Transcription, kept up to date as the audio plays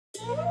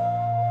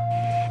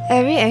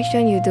Every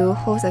action you do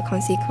holds a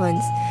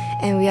consequence,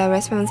 and we are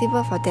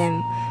responsible for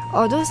them.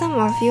 Although some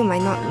of you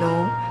might not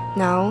know,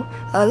 now,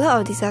 a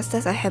lot of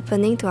disasters are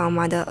happening to our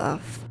Mother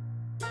Earth.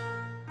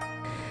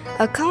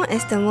 Accounted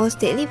as the most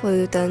deadly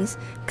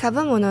pollutants,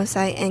 carbon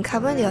monoxide and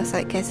carbon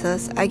dioxide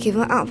gases are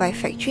given out by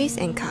factories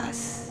and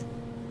cars.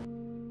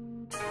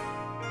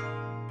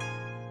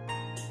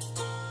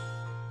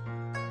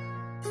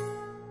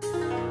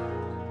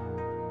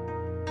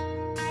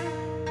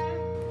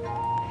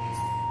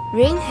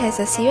 Rain has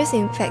a serious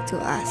impact to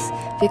us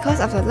because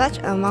of the large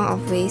amount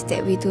of waste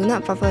that we do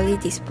not properly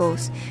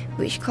dispose,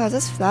 which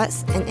causes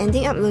floods and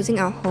ending up losing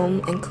our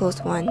home and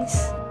close ones.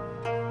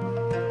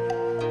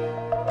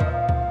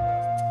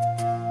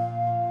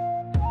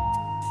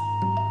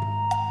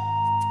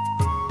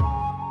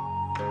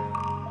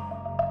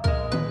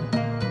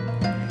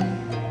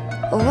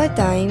 Over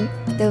time,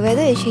 the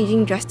weather is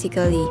changing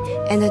drastically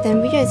and the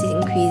temperature is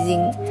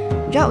increasing.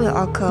 Drought will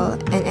occur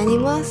and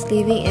animals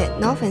living at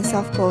North and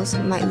South Poles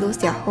might lose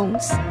their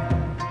homes.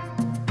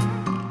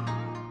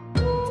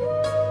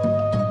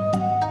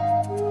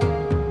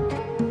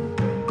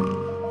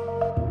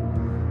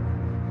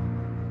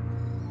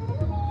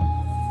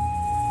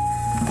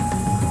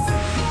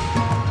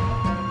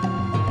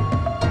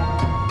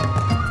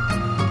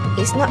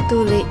 It's not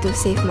too late to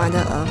save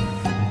Mother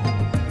Earth.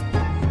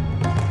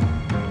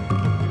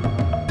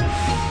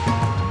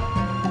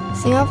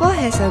 Singapore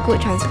has a good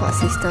transport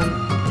system,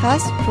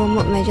 thus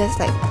promote measures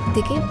like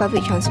taking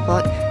public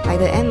transport like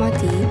the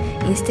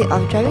MRT instead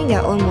of driving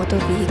their own motor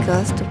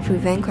vehicles to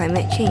prevent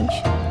climate change.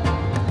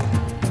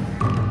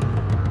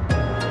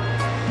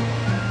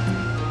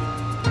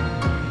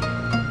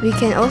 We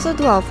can also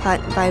do our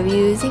part by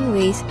reusing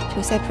waste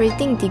through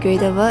separating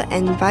degradable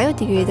and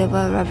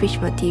biodegradable rubbish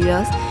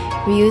materials,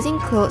 reusing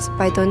clothes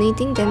by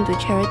donating them to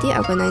charity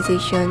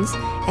organizations,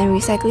 and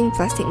recycling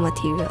plastic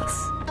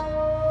materials.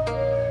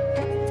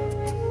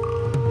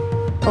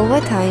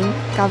 Over time,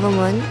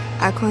 governments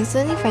are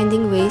constantly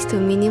finding ways to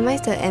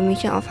minimize the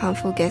emission of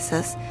harmful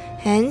gases.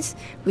 Hence,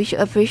 we should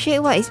appreciate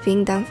what is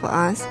being done for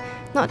us,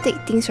 not take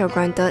things for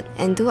granted,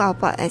 and do our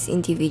part as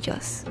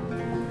individuals.